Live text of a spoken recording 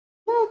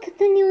Look at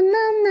the new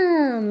Num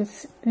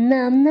Nums!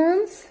 Num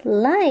Nums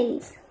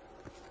Light!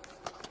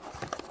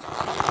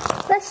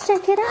 Let's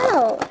check it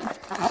out!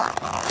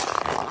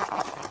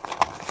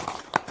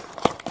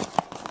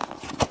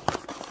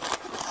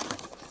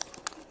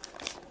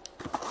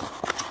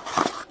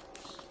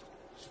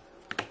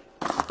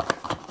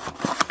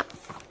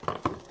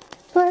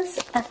 Plus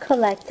a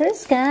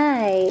collector's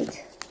guide.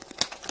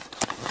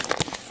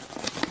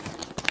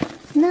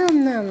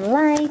 Num Num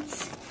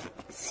Lights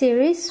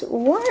Series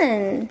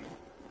 1.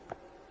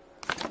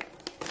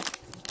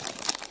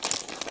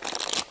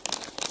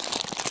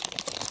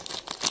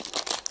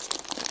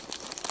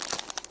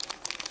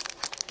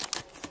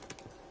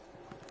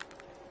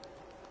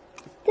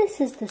 This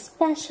is the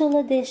special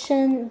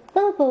edition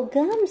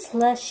bubblegum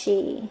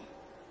slushie.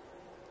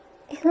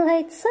 It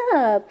lights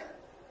up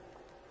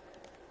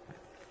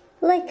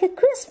like a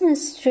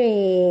Christmas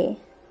tree.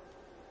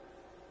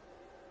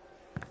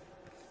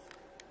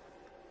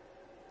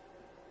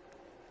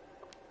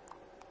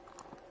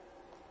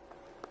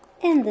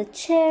 And the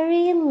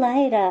cherry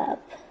light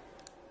up.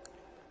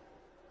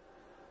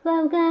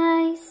 Well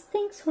guys,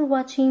 thanks for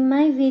watching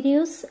my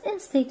videos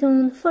and stay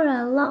tuned for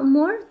a lot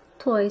more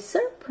toy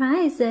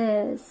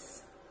surprises.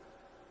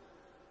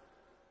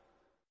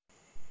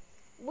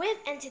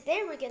 And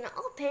today we're gonna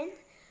open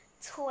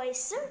toy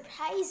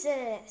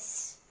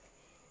surprises.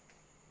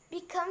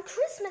 Become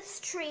Christmas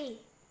tree.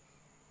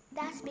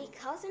 That's big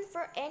cousin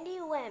for Andy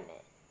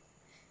women.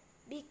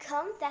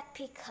 Become that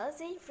big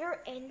cousin for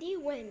Andy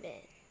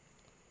women.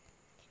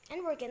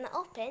 And we're gonna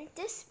open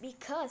this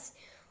because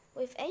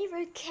with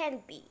every can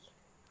be.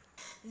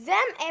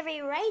 Them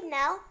every right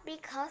now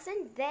because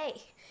in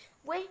they.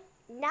 Wait,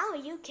 now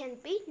you can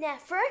be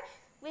never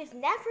with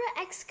never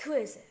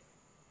exclusive.